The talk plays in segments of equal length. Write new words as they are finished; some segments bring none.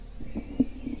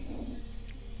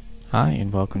Hi,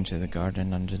 and welcome to the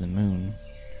Garden Under the Moon.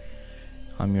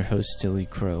 I'm your host, Dilly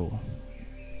Crow.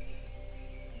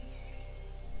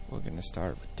 We're going to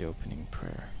start with the opening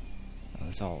prayer,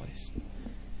 as always.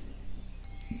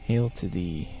 Hail to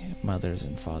thee, mothers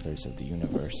and fathers of the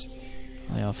universe.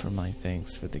 I offer my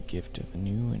thanks for the gift of a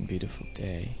new and beautiful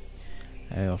day.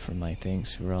 I offer my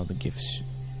thanks for all the gifts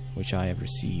which I have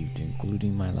received,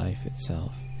 including my life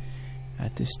itself.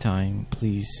 At this time,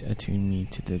 please attune me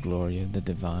to the glory of the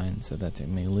divine so that I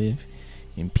may live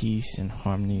in peace and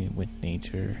harmony with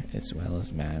nature as well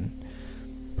as man.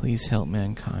 Please help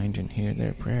mankind and hear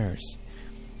their prayers.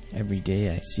 Every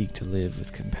day I seek to live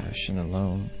with compassion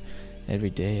alone. Every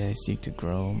day I seek to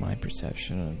grow my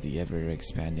perception of the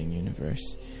ever-expanding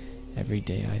universe. Every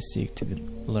day I seek to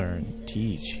learn,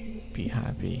 teach, be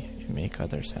happy, and make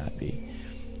others happy.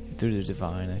 Through the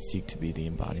divine, I seek to be the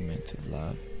embodiment of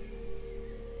love.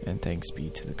 And thanks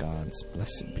be to the gods,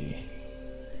 blessed be.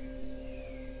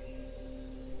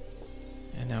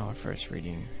 And now our first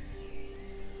reading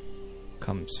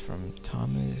comes from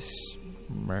Thomas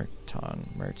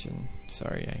Merton.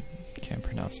 Sorry, I can't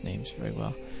pronounce names very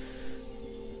well.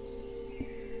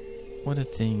 What a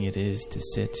thing it is to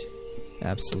sit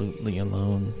absolutely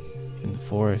alone in the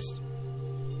forest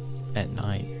at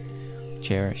night,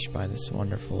 cherished by this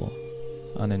wonderful,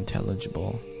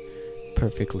 unintelligible,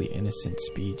 perfectly innocent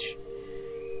speech,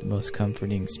 the most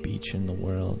comforting speech in the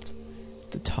world,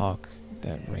 the talk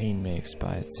that rain makes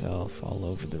by itself all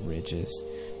over the ridges,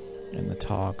 and the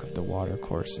talk of the water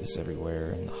courses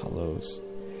everywhere in the hollows.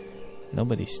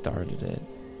 Nobody started it.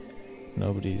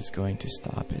 Nobody is going to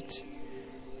stop it.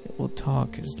 It will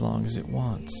talk as long as it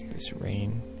wants, this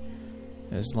rain.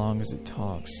 As long as it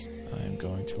talks, I am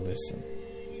going to listen.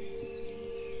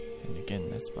 And again,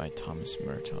 that's by Thomas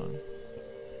Merton.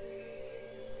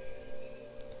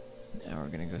 Now we're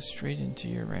going to go straight into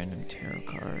your random tarot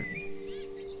card.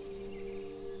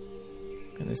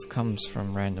 And this comes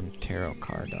from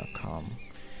randomtarotcard.com.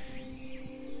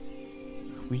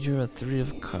 We drew a 3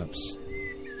 of Cups.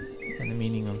 And the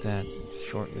meaning of that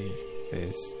shortly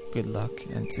is good luck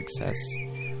and success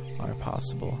are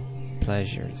possible.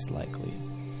 Pleasure is likely.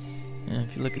 And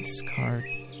if you look at this card,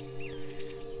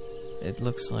 it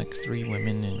looks like 3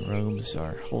 women in robes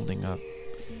are holding up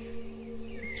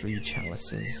 3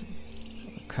 chalices,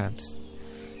 cups,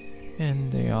 and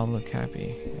they all look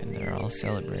happy, and they're all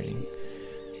celebrating.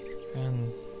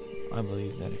 And I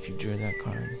believe that if you drew that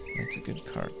card, that's a good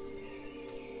card.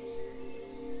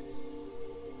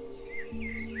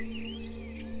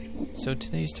 So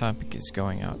today's topic is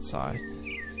going outside,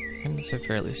 and it's a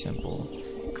fairly simple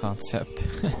concept.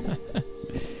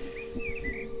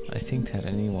 I think that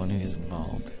anyone who is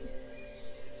involved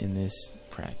in this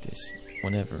practice,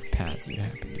 whatever path you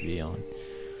happen to be on,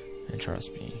 and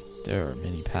trust me, there are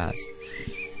many paths,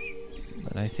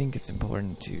 but I think it's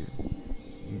important to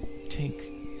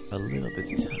take a little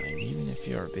bit of time, even if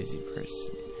you're a busy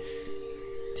person.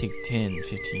 Take 10,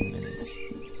 15 minutes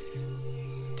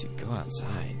to go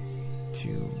outside,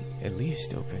 to at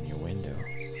least open your window,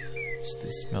 just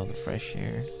to smell the fresh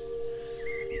air.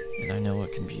 And I know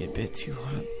it can be a bit too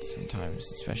hot sometimes,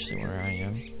 especially where I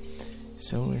am.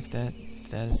 So if that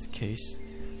is the case,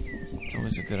 it's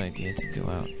always a good idea to go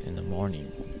out in the morning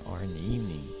or in the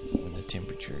evening when the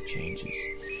temperature changes,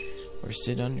 or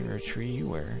sit under a tree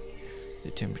where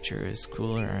the temperature is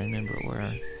cooler. I remember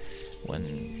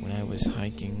when I was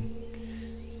hiking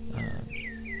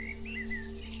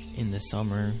in the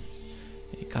summer,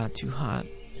 it got too hot,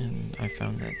 and I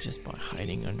found that just by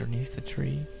hiding underneath the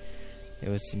tree, it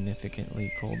was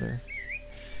significantly colder.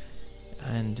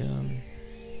 And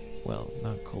well,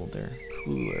 not colder,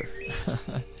 cooler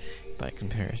by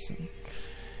comparison.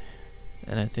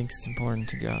 And I think it's important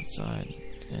to go outside,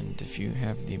 and if you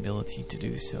have the ability to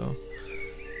do so,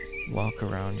 walk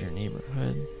around your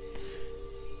neighborhood,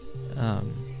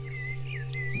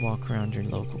 walk around your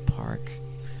local park,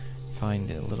 find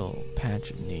a little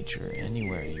patch of nature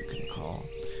anywhere you can call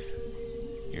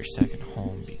your second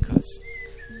home, because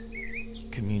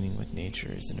communing with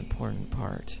nature is an important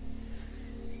part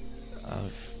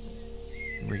of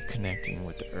reconnecting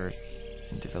with the earth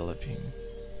and developing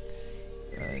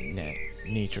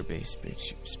nature-based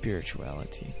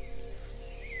spirituality.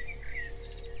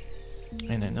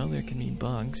 And I know there can be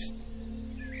bugs,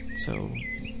 so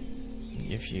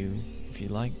if you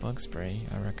like bug spray,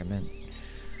 I recommend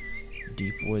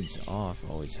Deep Woods Off.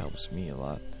 Always helps me a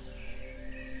lot.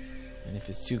 And if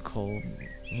it's too cold,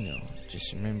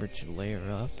 just remember to layer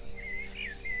up.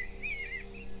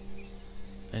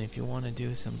 And if you want to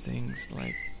do some things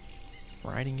like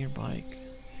riding your bike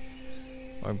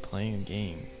or playing a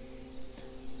game,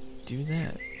 do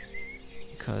that.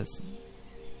 because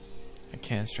I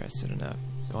can't stress it enough.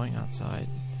 Going outside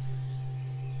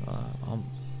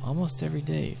almost every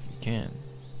day if you can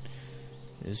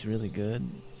is really good,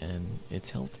 and it's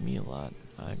helped me a lot.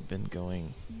 I've been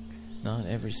going, not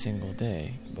every single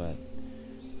day, but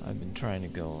I've been trying to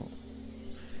go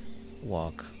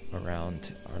walk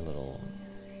around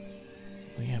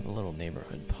we have a little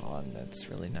neighborhood pond that's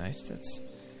really nice, that's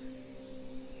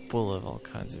full of all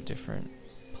kinds of different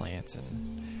plants,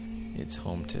 and it's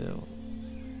home to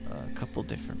a couple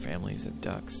different families of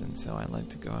ducks, and so I like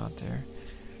to go out there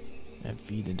and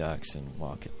feed the ducks and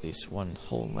walk at least one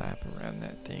whole lap around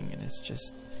that thing, and it's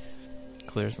just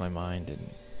clears my mind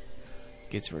and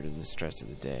gets rid of the stress of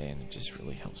the day, and it just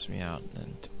really helps me out.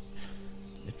 And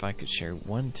if I could share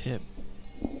one tip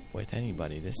with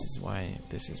anybody, this is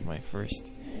my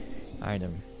first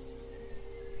item,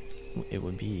 it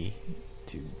would be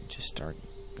to just start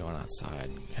going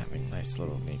outside, having nice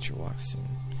little nature walks, and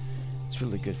it's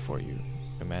really good for you,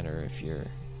 no matter if you're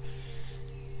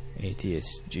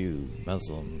atheist, Jew,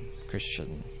 Muslim,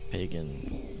 Christian,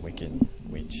 pagan, Wiccan,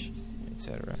 witch,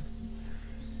 etc.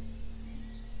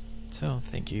 So,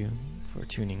 thank you for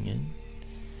tuning in.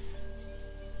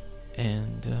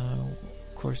 And,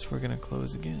 of course, we're going to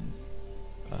close again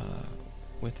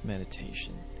with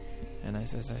meditation. And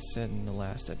as I said in the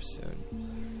last episode,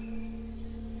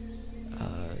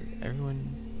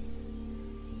 everyone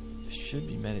should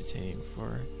be meditating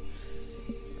for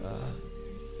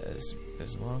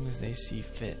as long as they see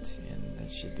fit, and that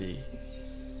should be,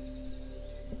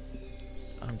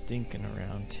 I'm thinking,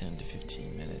 around 10 to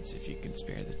 15 minutes if you can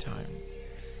spare the time,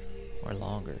 or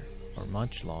longer, or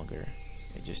much longer.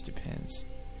 It just depends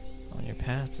on your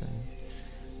path and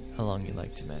how long you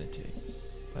like to meditate.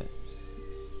 But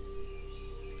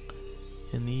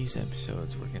in these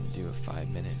episodes, we're going to do a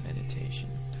 5-minute meditation.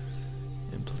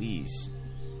 And please,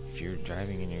 if you're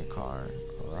driving in your car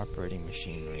or operating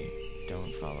machinery,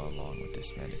 don't follow along with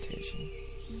this meditation.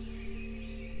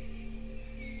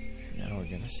 And now we're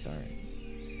going to start.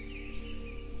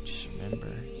 Just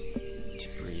remember to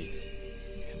breathe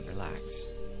and relax.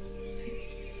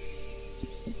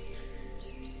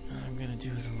 I'm going to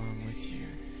do it along with you.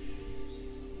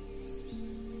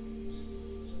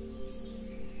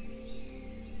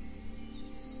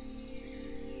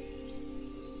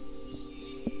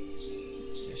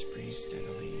 Just breathe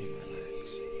steadily and relax.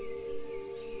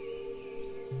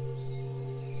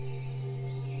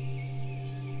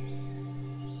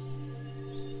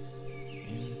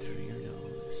 In through your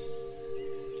nose,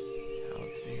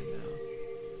 out through your mouth.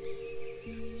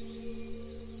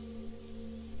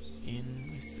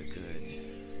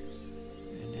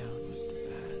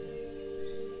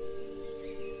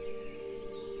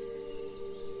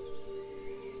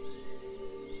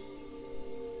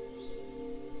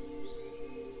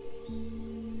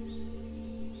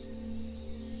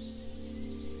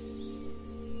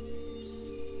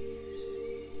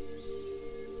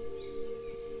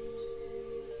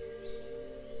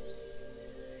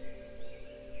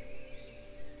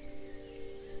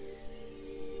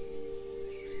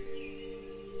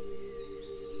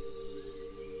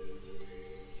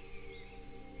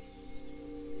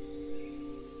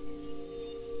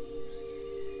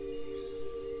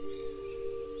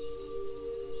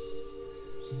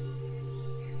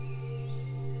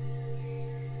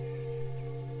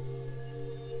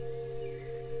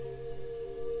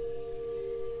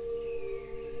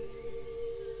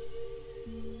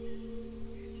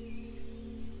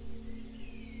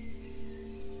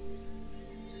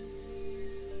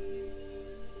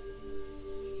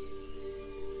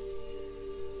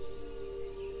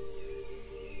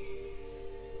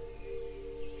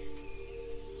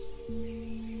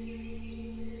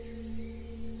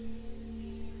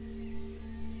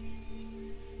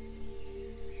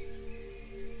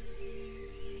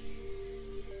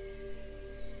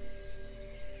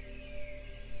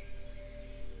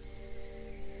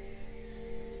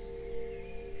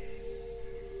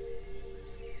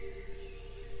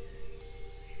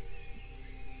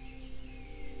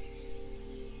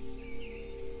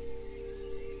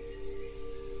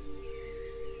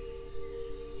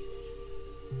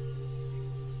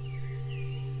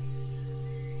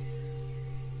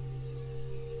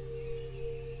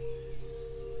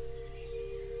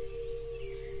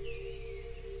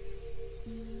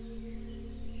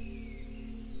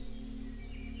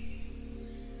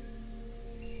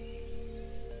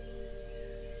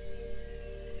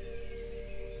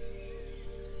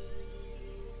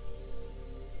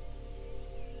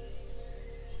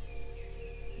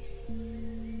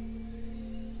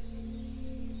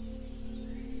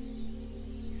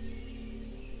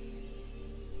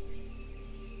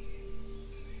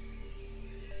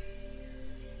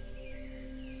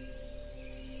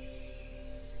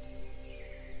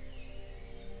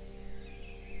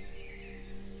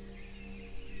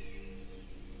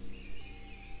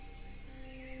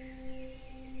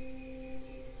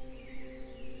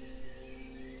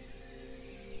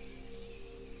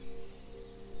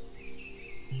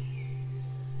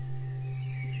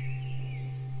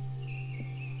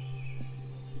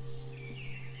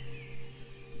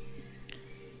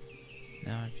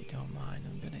 Now, if you don't mind,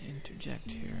 I'm going to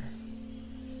interject here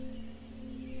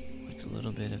with a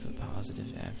little bit of a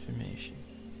positive affirmation.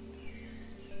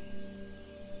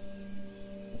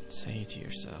 Say to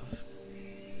yourself,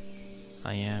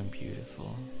 I am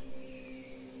beautiful.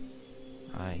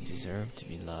 I deserve to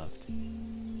be loved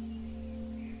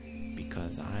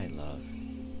because I love,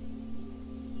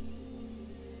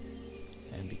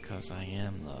 and because I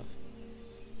am love.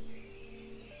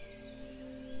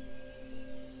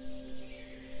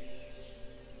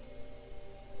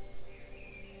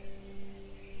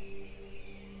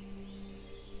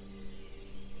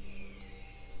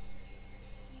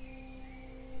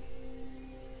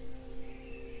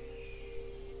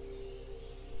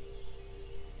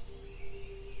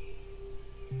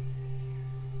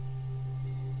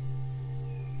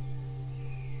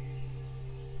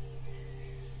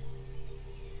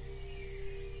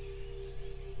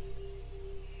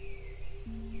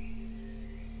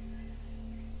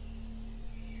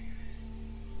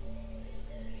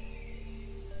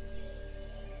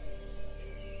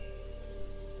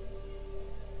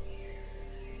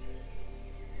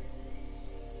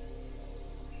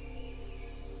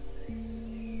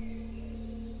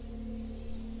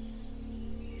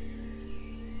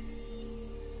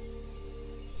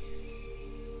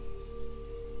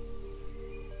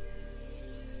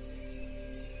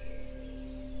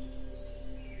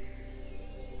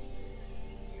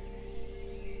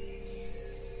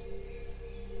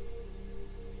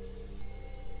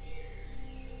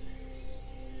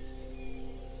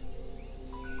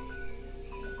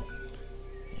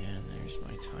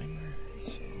 My timer,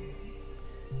 so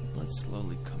let's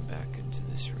slowly come back into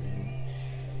this room,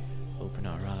 open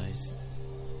our eyes.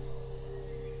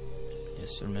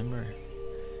 Just remember,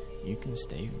 you can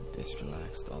stay this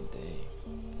relaxed all day.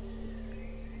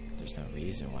 There's no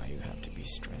reason why you have to be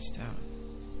stressed out.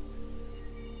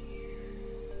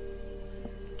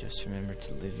 Just remember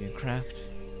to live your craft,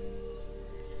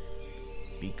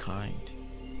 be kind,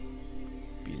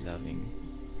 be loving.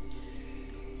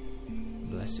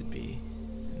 Blessed be.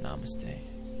 Namaste.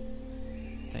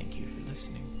 Thank you for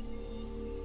listening.